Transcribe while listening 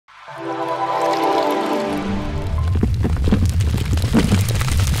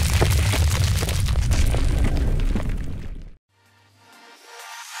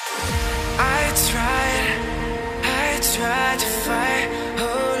tried to fight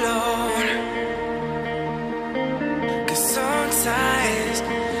alone, 'cause sometimes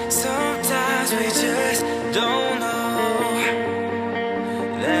we just don't know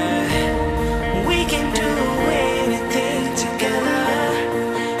that we can do anything together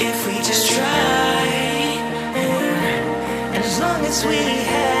if we just try. And as long as we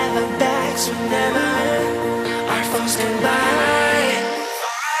have our backs, whenever our foes collide,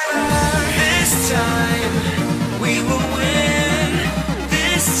 this time we will win.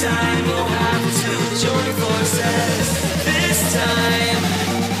 This time we'll have to join forces. This time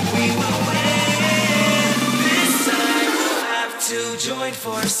we will win. This time we'll have to join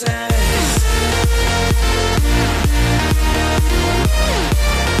forces.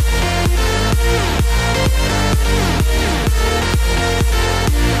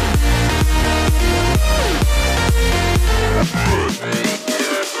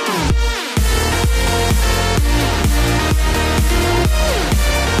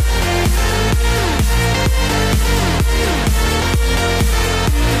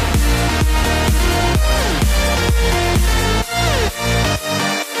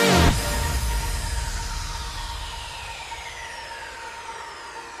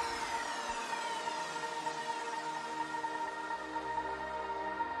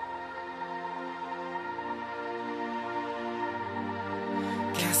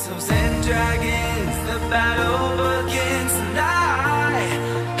 Castles and dragons, the battle begins tonight.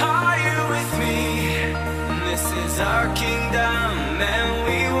 Are you with me? This is our kingdom, and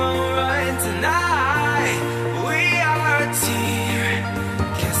we won't run tonight. We are a team.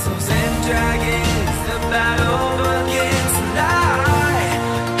 Castles and dragons, the battle begins tonight.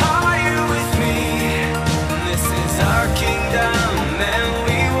 Are you with me? This is our kingdom, and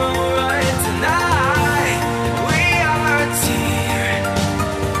we won't run tonight. We are a team.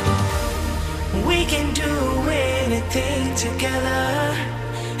 We can do anything together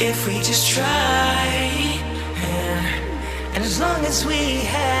if we just try. And as long as we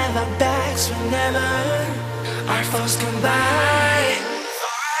have our backs, whenever our foes come by,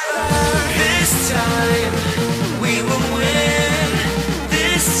 this time we will win.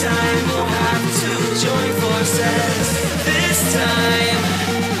 This time we'll have to join forces. This time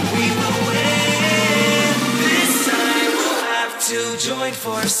we will win. This time we'll have to join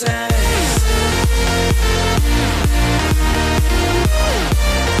forces.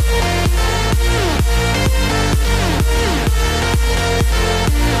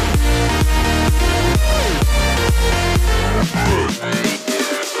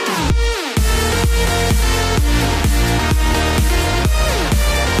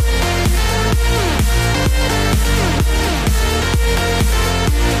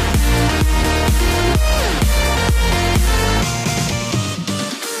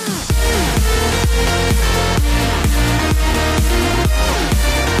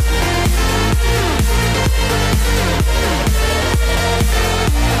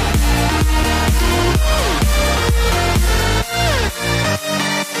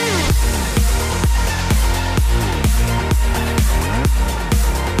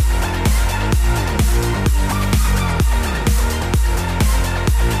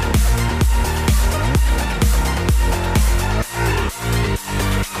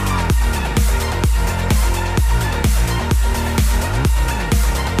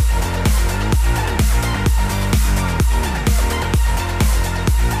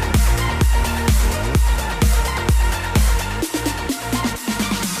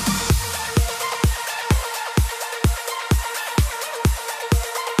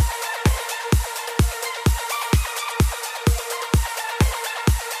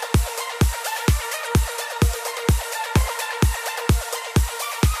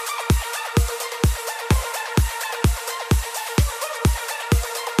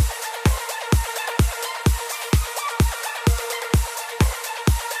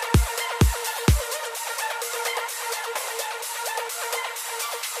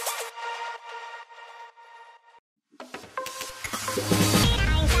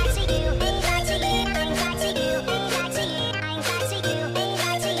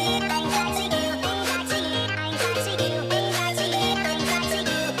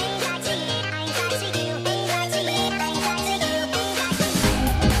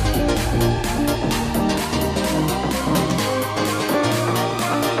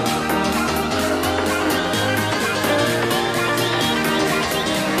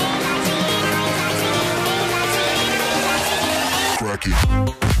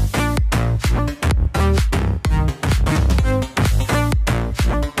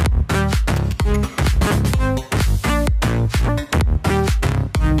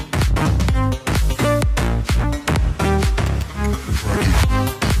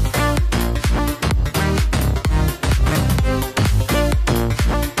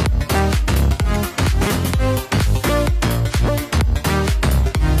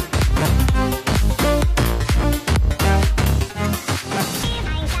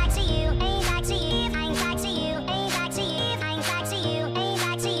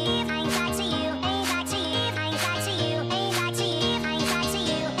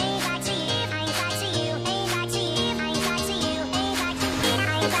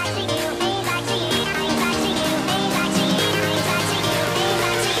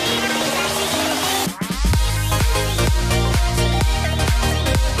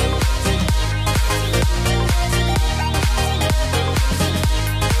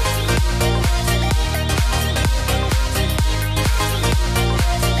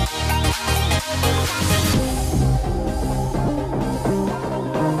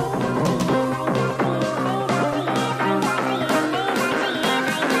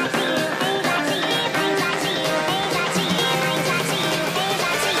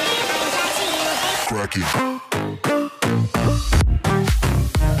 Cracking.